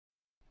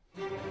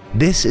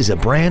This is a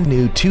brand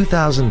new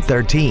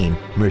 2013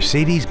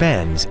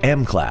 Mercedes-Benz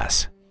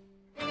M-Class.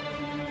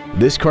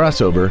 This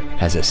crossover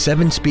has a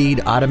 7-speed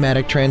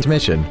automatic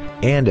transmission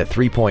and a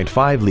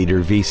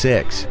 3.5-liter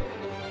V6.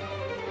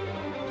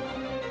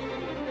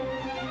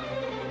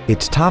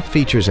 Its top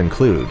features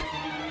include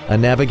a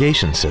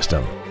navigation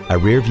system, a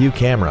rear-view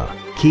camera,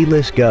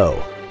 keyless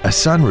go, a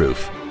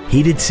sunroof,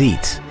 heated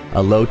seats,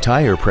 a low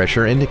tire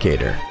pressure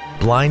indicator,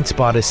 blind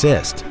spot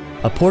assist,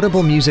 a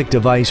portable music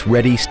device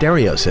ready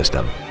stereo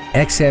system,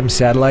 XM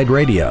satellite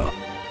radio,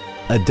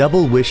 a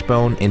double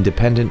wishbone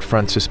independent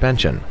front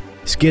suspension,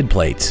 skid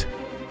plates,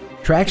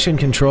 traction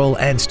control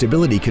and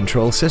stability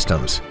control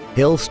systems,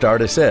 hill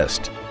start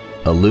assist,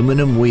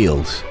 aluminum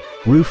wheels,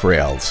 roof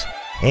rails,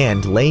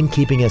 and lane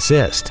keeping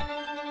assist.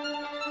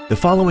 The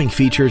following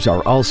features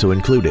are also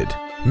included: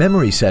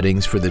 memory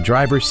settings for the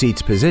driver's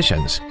seat's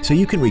positions so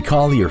you can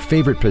recall your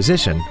favorite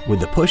position with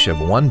the push of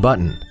one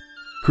button,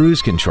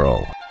 cruise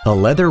control, a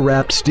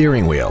leather-wrapped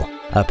steering wheel,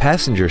 a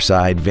passenger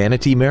side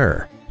vanity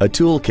mirror, a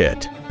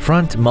toolkit,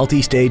 front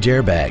multi-stage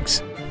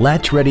airbags,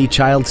 latch-ready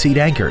child seat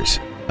anchors,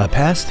 a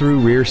pass-through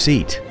rear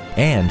seat,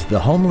 and the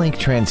HomeLink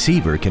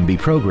transceiver can be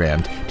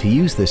programmed to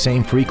use the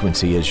same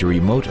frequency as your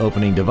remote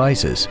opening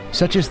devices,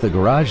 such as the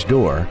garage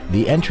door,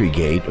 the entry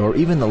gate, or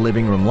even the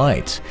living room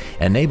lights,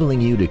 enabling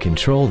you to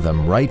control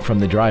them right from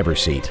the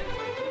driver's seat.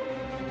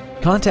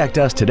 Contact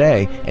us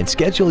today and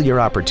schedule your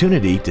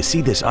opportunity to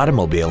see this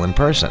automobile in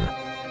person.